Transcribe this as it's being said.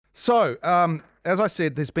So, as I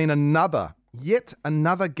said, there's been yet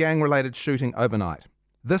another gang-related shooting overnight,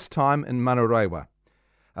 this time in Manurewa.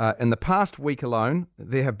 In the past week alone,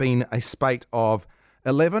 there have been a spate of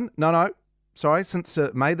since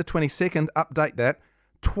May the 22nd, update that,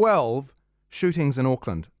 12 shootings in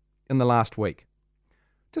Auckland in the last week.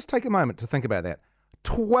 Just take a moment to think about that.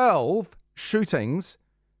 12 shootings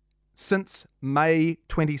since May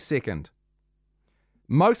 22nd,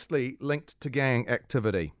 mostly linked to gang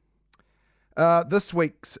activity. This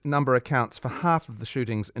week's number accounts for half of the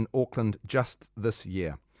shootings in Auckland just this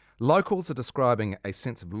year. Locals are describing a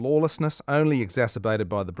sense of lawlessness, only exacerbated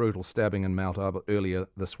by the brutal stabbing in Mount Albert earlier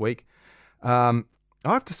this week. I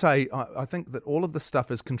have to say, I think that all of this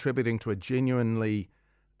stuff is contributing to a genuinely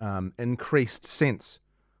increased sense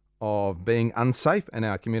of being unsafe in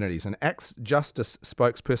our communities. And Axe Justice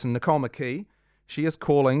spokesperson Nicole McKee, she is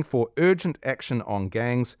calling for urgent action on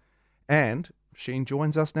gangs, and she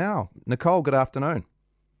joins us now. Nicole, good afternoon.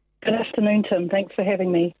 Good afternoon, Tim. Thanks for having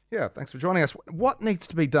me. Yeah, thanks for joining us. What needs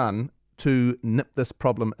to be done to nip this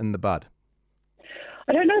problem in the bud?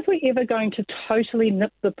 I don't know if we're ever going to totally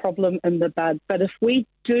nip the problem in the bud, but if we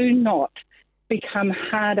do not become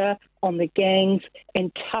harder on the gangs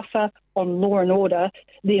and tougher on law and order,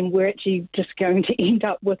 then we're actually just going to end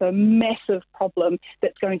up with a massive problem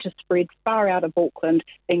that's going to spread far out of Auckland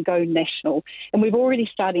and go national. And we're already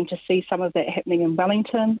starting to see some of that happening in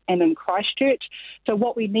Wellington and in Christchurch. So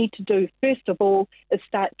what we need to do, first of all, is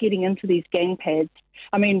start getting into these gang pads.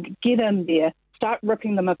 I mean, get in there, start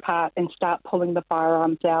ripping them apart and start pulling the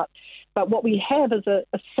firearms out. But what we have is a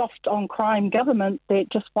soft on crime government that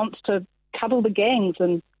just wants to cuddle the gangs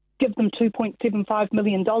and give them $2.75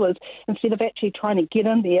 million instead of actually trying to get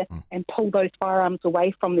in there and pull those firearms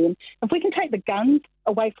away from them. If we can take the guns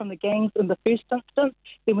away from the gangs in the first instance,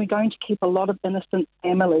 then we're going to keep a lot of innocent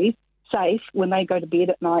families safe when they go to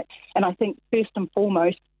bed at night. And I think first and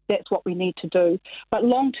foremost, that's what we need to do. But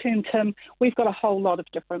long-term, Tim, we've got a whole lot of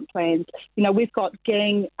different plans. You know, we've got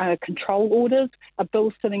gang control orders, a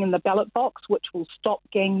bill sitting in the ballot box, which will stop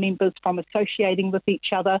gang members from associating with each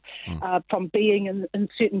other, from being in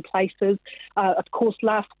certain places. Of course,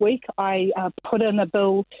 last week I put in a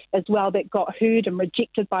bill as well that got heard and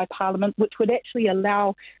rejected by Parliament, which would actually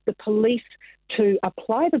allow the police to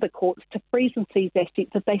apply to the courts to freeze and seize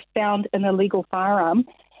assets if they found an illegal firearm.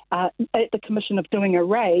 At the commission of doing a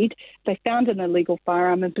raid, they found an illegal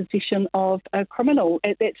firearm in possession of a criminal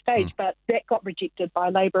at that stage, but that got rejected by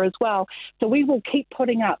Labor as well. So we will keep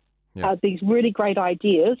putting up these really great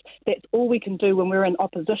ideas. That's all we can do when we're in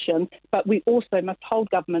opposition, but we also must hold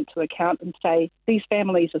government to account and say, these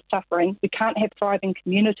families are suffering. We can't have thriving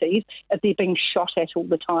communities if they're being shot at all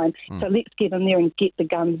the time. So let's get in there and get the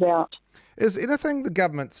guns out. Is anything the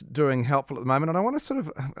government's doing helpful at the moment? And I want to sort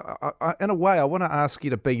of, in a way, I want to ask you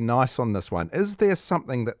to be nice on this one. Is there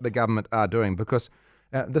something that the government are doing? Because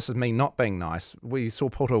this is me not being nice. We saw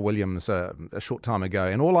Porter Williams a short time ago,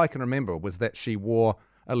 and all I can remember was that she wore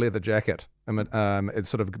a leather jacket. It's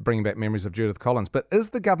sort of bringing back memories of Judith Collins. But is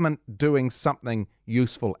the government doing something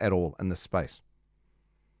useful at all in this space?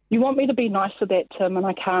 You want me to be nice for that, Tim, and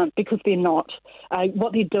I can't, because they're not.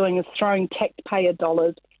 What they're doing is throwing taxpayer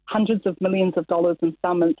dollars, hundreds of millions of dollars in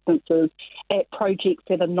some instances, at projects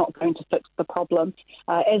that are not going to fix the problem.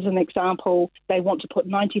 As an example, they want to put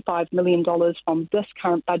 $95 million from this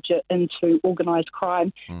current budget into organised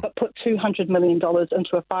crime, but put $200 million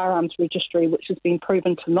into a firearms registry, which has been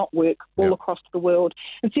proven to not work all across the world.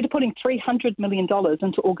 Instead of putting $300 million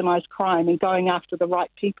into organised crime and going after the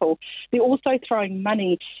right people, they're also throwing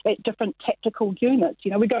money at different tactical units.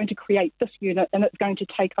 You know, we're going to create this unit and it's going to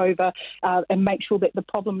take over and make sure that the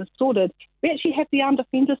problem is sorted. We actually have the Armed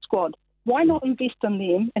Offender Squad. Why not invest in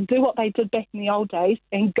them and do what they did back in the old days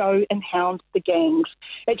and go and hound the gangs?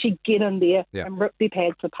 Actually get in there and rip their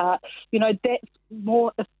pads apart. You know, that's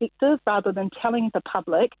more effective rather than telling the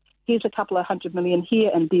public, here's a couple of $100 million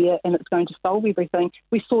here and there and it's going to solve everything.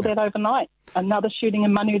 We saw that overnight. Another shooting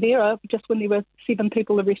in Manurewa just when there were 7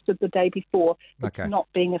 people arrested the day before. It's not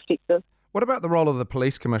being effective. What about the role of the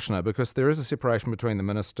police commissioner? Because there is a separation between the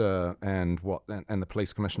minister and the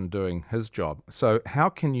police commissioner doing his job. So how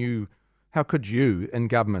could you in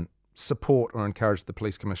government support or encourage the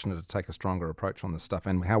police commissioner to take a stronger approach on this stuff,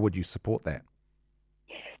 and how would you support that?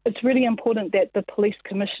 It's really important that the police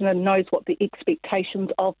commissioner knows what the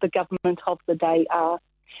expectations of the government of the day are.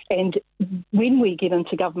 And when we get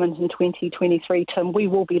into government in 2023, Tim, we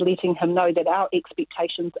will be letting him know that our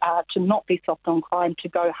expectations are to not be soft on crime, to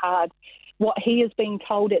go hard. What he is being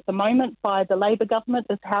told at the moment by the Labor government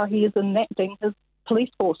is how he is enacting his police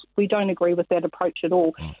force. We don't agree with that approach at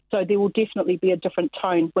all. So there will definitely be a different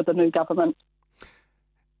tone with the new government.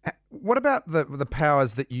 What about the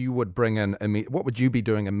powers that you would bring in? What would you be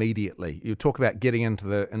doing immediately? You talk about getting into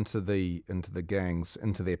the gangs,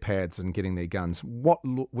 into their pads, and getting their guns.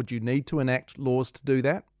 Would you need to enact laws to do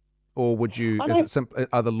that, or would you?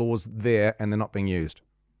 Are the laws there and they're not being used?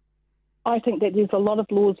 I think that there's a lot of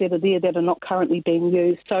laws that are there that are not currently being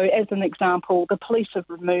used. So as an example, the police have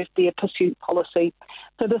removed their pursuit policy.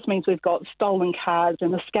 So this means we've got stolen cars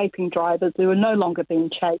and escaping drivers who are no longer being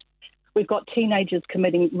chased. We've got teenagers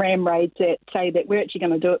committing ram raids that say that we're actually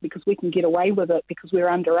going to do it because we can get away with it because we're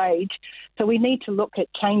underage. So we need to look at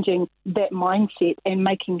changing that mindset and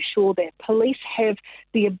making sure that police have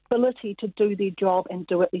the ability to do their job and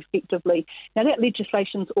do it effectively. Now, that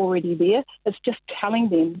legislation's already there. It's just telling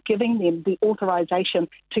them, giving them the authorisation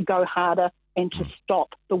to go harder and to stop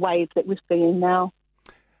the wave that we're seeing now.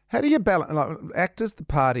 How do you balance, ACT as the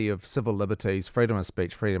party of civil liberties, freedom of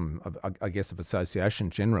speech, freedom of, I guess, of association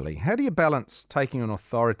generally, how do you balance taking an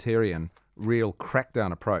authoritarian, real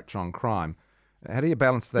crackdown approach on crime? How do you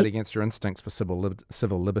balance that against your instincts for civil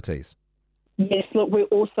liberties? Yes, look, we're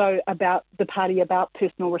also about the party about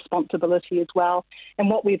personal responsibility as well. And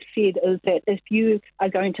what we've said is that if you are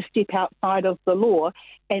going to step outside of the law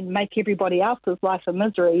and make everybody else's life a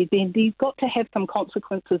misery, then you've got to have some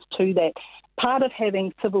consequences to that. Part of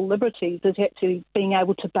having civil liberties is actually being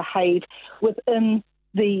able to behave within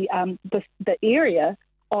the area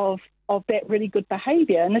of that really good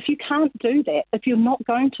behaviour. And if you can't do that, if you're not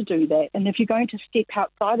going to do that, and if you're going to step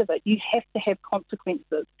outside of it, you have to have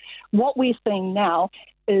consequences. What we're seeing now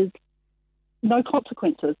is no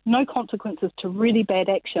consequences to really bad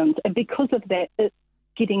actions. And because of that, it's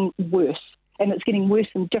getting worse, and it's getting worse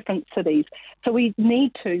in different cities. So we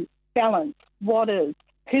need to balance what is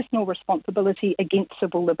personal responsibility against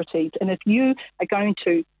civil liberties. And if you are going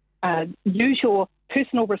to use your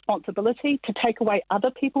personal responsibility to take away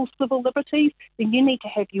other people's civil liberties, then you need to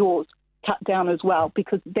have yours cut down as well,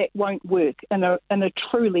 because that won't work in a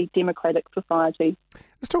truly democratic society.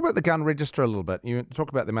 Let's talk about the gun register a little bit. You talk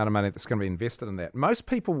about the amount of money that's going to be invested in that. Most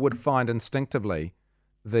people would find instinctively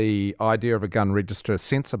the idea of a gun register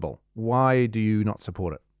sensible. Why do you not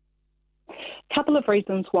support it? A couple of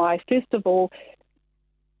reasons why. First of all,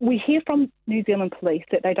 we hear from New Zealand police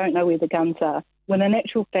that they don't know where the guns are, when in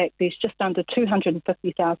actual fact there's just under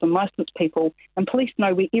 250,000 licensed people, and police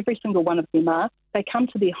know where every single one of them are. They come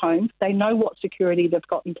to their homes, they know what security they've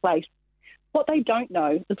got in place. What they don't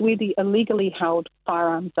know is where the illegally held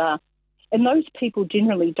firearms are. And those people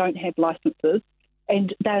generally don't have licences,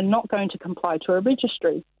 and they're not going to comply to a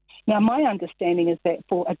registry. Now, my understanding is that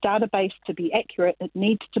for a database to be accurate, it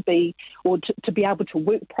needs to be, or to be able to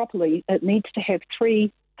work properly, it needs to have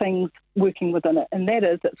three things working within it, and that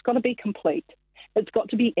is it's got to be complete, it's got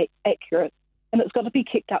to be accurate, and it's got to be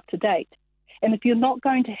kept up to date. And if you're not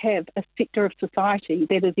going to have a sector of society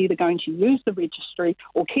that is either going to use the registry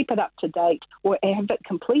or keep it up to date or have it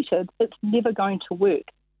completed, it's never going to work.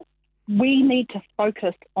 We need to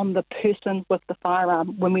focus on the person with the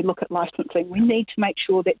firearm when we look at licensing. We need to make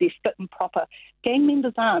sure that they're fit and proper. Gang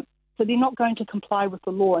members aren't, so they're not going to comply with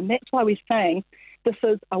the law, and that's why we're saying this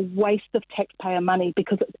is a waste of taxpayer money,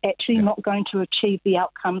 because it's actually not going to achieve the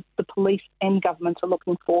outcomes the police and government are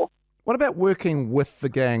looking for. What about working with the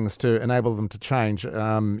gangs to enable them to change?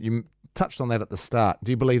 You touched on that at the start.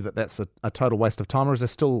 Do you believe that that's a total waste of time, or is there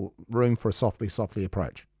still room for a softly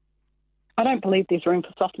approach? I don't believe there's room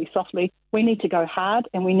for softly. We need to go hard,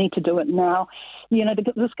 and we need to do it now. You know,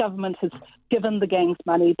 this government has given the gangs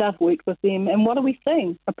money, they've worked with them, and what are we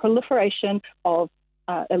seeing? A proliferation of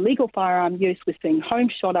illegal firearm use. We're seeing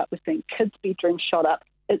homes shot up, we're seeing kids' bedrooms shot up.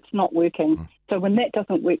 It's not working. So when that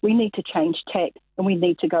doesn't work, we need to change tack, and we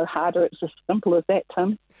need to go harder. It's as simple as that,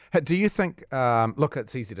 Tim. Do you think, look,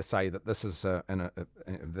 it's easy to say that this is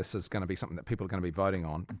going to be something that people are going to be voting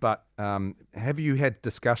on, but have you had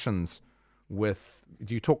discussions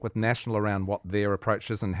do you talk with National around what their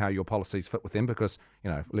approach is and how your policies fit with them? Because,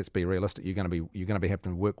 you know, let's be realistic, you're going to be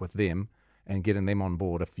having to work with them and getting them on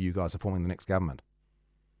board if you guys are forming the next government.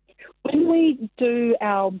 When we do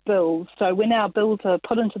our bills, so when our bills are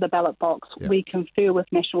put into the ballot box, we confer with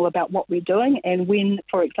National about what we're doing. And when,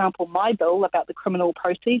 for example, my bill about the criminal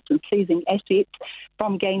proceeds and seizing assets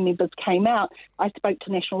from gang members came out, I spoke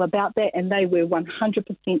to National about that, and they were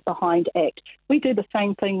 100% behind ACT. We do the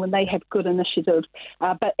same thing when they have good initiatives.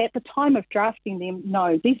 But at the time of drafting them,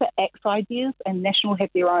 no, these are ACT's ideas, and National have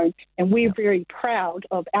their own. And we're very proud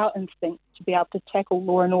of our instincts to be able to tackle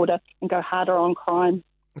law and order and go harder on crime.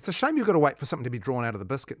 It's a shame you've got to wait for something to be drawn out of the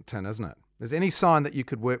biscuit tin, isn't it? Is there any sign that you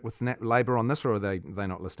could work with Labor on this, or are they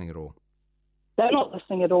not listening at all? They're not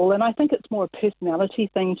listening at all. And I think it's more a personality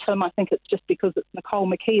thing, Tim. I think it's just because it's Nicole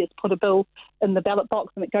McKee has put a bill in the ballot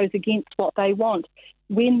box and it goes against what they want.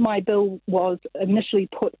 When my bill was initially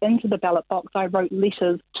put into the ballot box, I wrote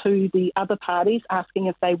letters to the other parties asking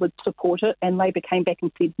if they would support it, and Labor came back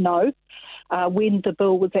and said no. When the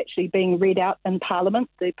bill was actually being read out in Parliament,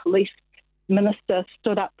 the police minister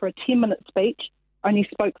stood up for a 10-minute speech, only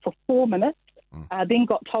spoke for 4 minutes, then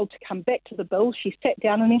got told to come back to the bill. She sat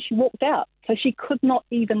down and then she walked out. So she could not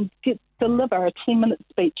even deliver a 10-minute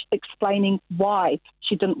speech explaining why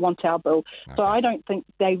she didn't want our bill. Okay. So I don't think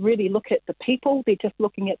they really look at the people. They're just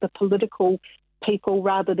looking at the political people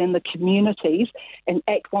rather than the communities. And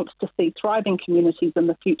ACT wants to see thriving communities in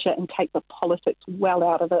the future and take the politics well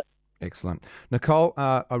out of it. Excellent. Nicole,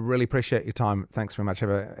 I really appreciate your time. Thanks very much.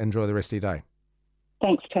 Enjoy the rest of your day.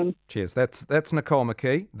 Thanks, Tim. Cheers. That's Nicole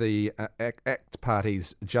McKee, the ACT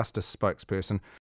Party's Justice spokesperson.